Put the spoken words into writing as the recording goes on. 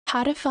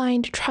How to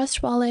find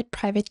Trust Wallet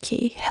private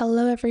key.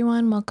 Hello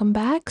everyone, welcome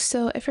back.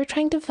 So if you're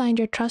trying to find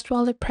your Trust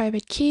Wallet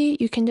private key,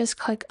 you can just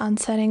click on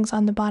settings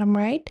on the bottom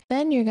right.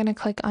 Then you're going to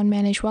click on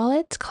manage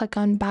wallets, click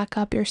on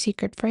backup your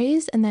secret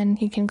phrase, and then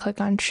you can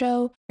click on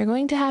show. You're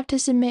going to have to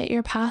submit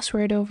your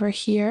password over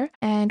here.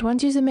 And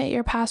once you submit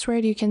your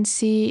password, you can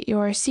see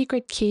your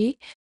secret key.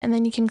 And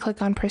then you can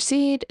click on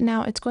proceed.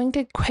 Now it's going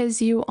to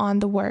quiz you on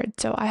the word.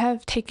 So I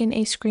have taken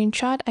a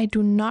screenshot. I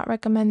do not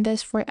recommend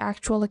this for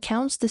actual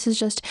accounts. This is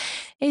just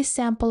a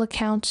sample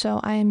account. So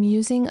I am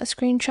using a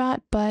screenshot,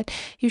 but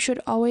you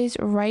should always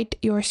write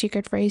your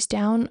secret phrase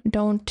down.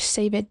 Don't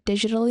save it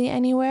digitally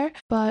anywhere,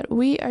 but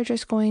we are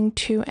just going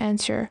to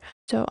answer.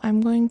 So I'm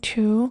going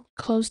to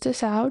close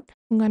this out.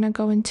 I'm going to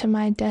go into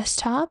my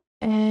desktop.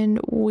 And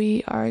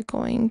we are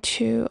going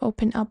to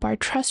open up our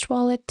Trust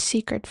Wallet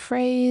secret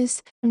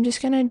phrase. I'm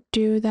just going to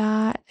do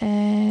that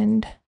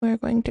and we're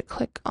going to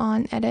click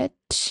on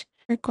edit.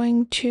 We're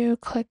going to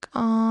click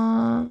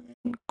on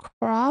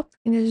crop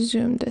and just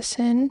zoom this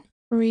in,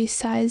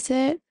 resize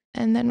it,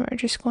 and then we're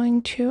just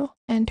going to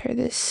enter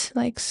this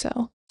like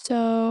so.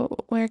 So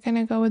we're going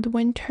to go with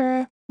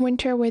Winter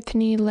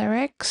Whitney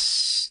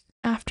lyrics.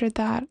 After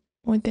that,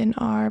 within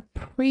our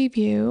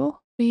preview,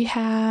 we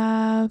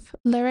have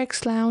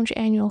Lyrics Lounge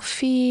annual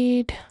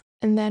feed,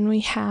 and then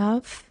we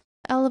have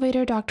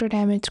Elevator Dr.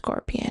 Damage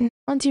Scorpion.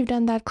 Once you've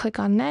done that, click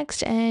on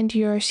next and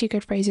your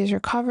secret phrases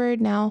are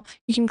covered. Now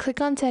you can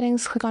click on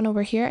settings, click on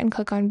over here and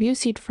click on view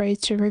seed phrase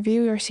to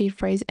review your seed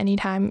phrase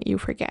anytime you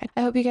forget.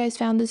 I hope you guys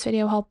found this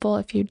video helpful.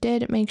 If you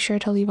did, make sure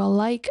to leave a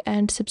like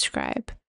and subscribe.